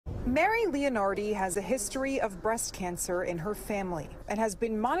Mary Leonardi has a history of breast cancer in her family and has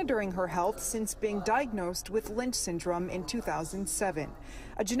been monitoring her health since being diagnosed with Lynch syndrome in 2007,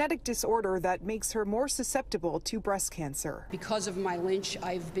 a genetic disorder that makes her more susceptible to breast cancer. Because of my Lynch,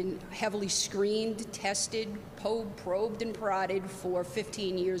 I've been heavily screened, tested, probed and prodded for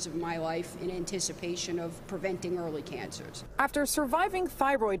 15 years of my life in anticipation of preventing early cancers. After surviving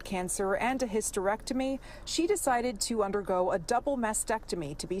thyroid cancer and a hysterectomy, she decided to undergo a double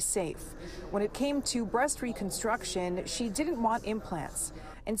mastectomy to be safe. When it came to breast reconstruction, she didn't want implants.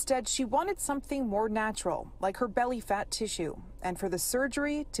 Instead, she wanted something more natural, like her belly fat tissue, and for the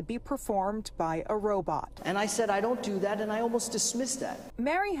surgery to be performed by a robot. And I said, I don't do that, and I almost dismissed that.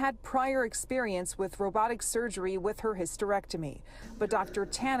 Mary had prior experience with robotic surgery with her hysterectomy, but Dr.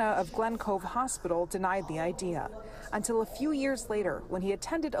 Tana of Glen Cove Hospital denied the idea, until a few years later when he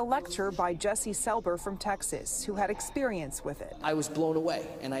attended a lecture by Jesse Selber from Texas, who had experience with it. I was blown away,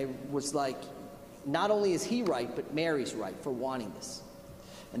 and I was like, not only is he right, but Mary's right for wanting this.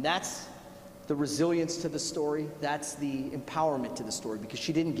 And that's the resilience to the story, that's the empowerment to the story, because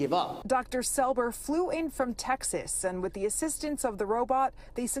she didn't give up. Dr. Selber flew in from Texas, and with the assistance of the robot,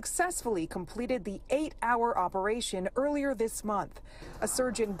 they successfully completed the 8-hour operation earlier this month. A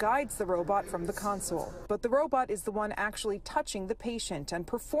surgeon guides the robot from the console, but the robot is the one actually touching the patient and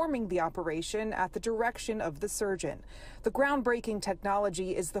performing the operation at the direction of the surgeon. The groundbreaking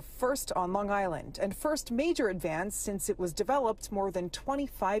technology is the first on Long Island, and first major advance since it was developed more than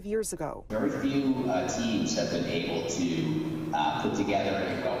 25 years ago. Very few teams have been able to put together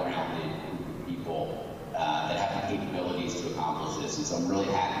a well-rounded group of people that have the capabilities to accomplish this, and so I'm really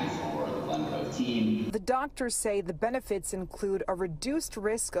happy for the Glen Cove team. The doctors say the benefits include a reduced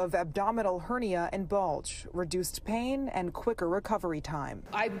risk of abdominal hernia and bulge, reduced pain, and quicker recovery time.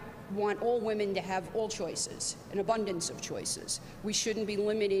 I want all women to have all choices, an abundance of choices. We shouldn't be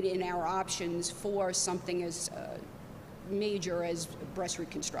limited in our options for something as major as breast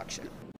reconstruction.